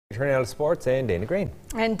turning out of sports, and Dana Green.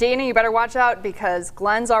 And Dana, you better watch out because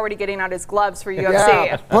Glenn's already getting out his gloves for UFC.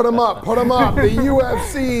 Yeah, put them up, put them up. The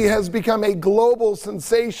UFC has become a global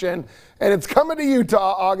sensation, and it's coming to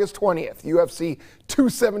Utah August 20th. UFC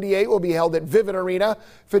 278 will be held at Vivint Arena,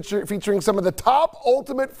 featuring some of the top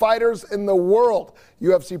ultimate fighters in the world.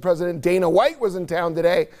 UFC President Dana White was in town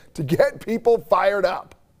today to get people fired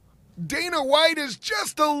up. Dana White is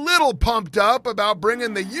just a little pumped up about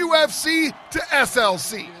bringing the UFC to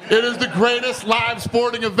SLC. It is the greatest live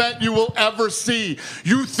sporting event you will ever see.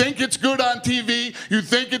 You think it's good on TV, you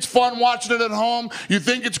think it's fun watching it at home, you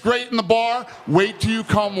think it's great in the bar, wait till you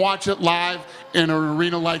come watch it live in an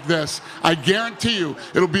arena like this. I guarantee you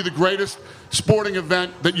it'll be the greatest sporting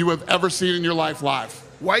event that you have ever seen in your life live.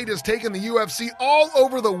 White has taken the UFC all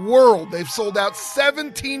over the world. They've sold out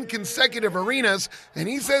 17 consecutive arenas, and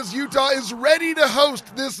he says Utah is ready to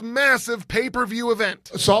host this massive pay-per-view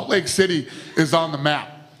event. Salt Lake City is on the map.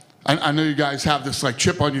 I know you guys have this like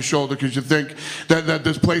chip on your shoulder because you think that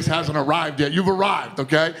this place hasn't arrived yet. You've arrived,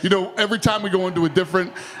 okay? You know, every time we go into a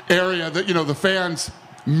different area, that the fans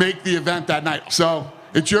make the event that night. So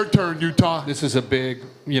it's your turn, Utah. This is a big,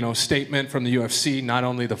 statement from the UFC. Not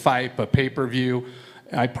only the fight, but pay-per-view.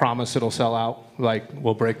 I promise it'll sell out. Like,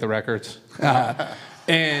 we'll break the records.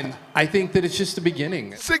 And I think that it's just the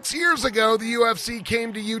beginning. 6 years ago, the UFC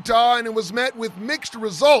came to Utah and it was met with mixed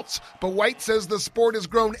results. But White says the sport has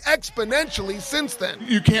grown exponentially since then.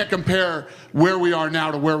 You can't compare where we are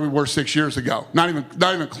now to where we were 6 years ago. Not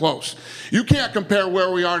even close. You can't compare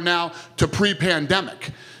where we are now to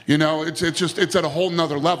pre-pandemic. It's at a whole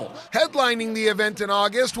nother level. Headlining the event in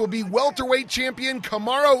August will be welterweight champion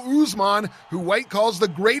Kamaru Usman, who White calls the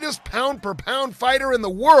greatest pound-per-pound fighter in the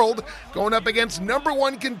world, going up against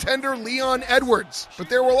 #1 contender Leon Edwards. But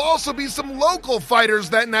there will also be some local fighters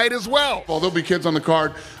that night as well. Well, there'll be kids on the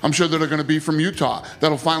card, I'm sure, that are going to be from Utah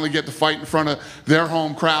that'll finally get to fight in front of their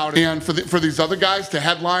home crowd. And for these other guys to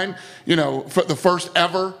headline, for the first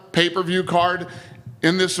ever pay-per-view card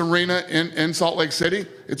in this arena in Salt Lake City,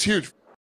 it's huge.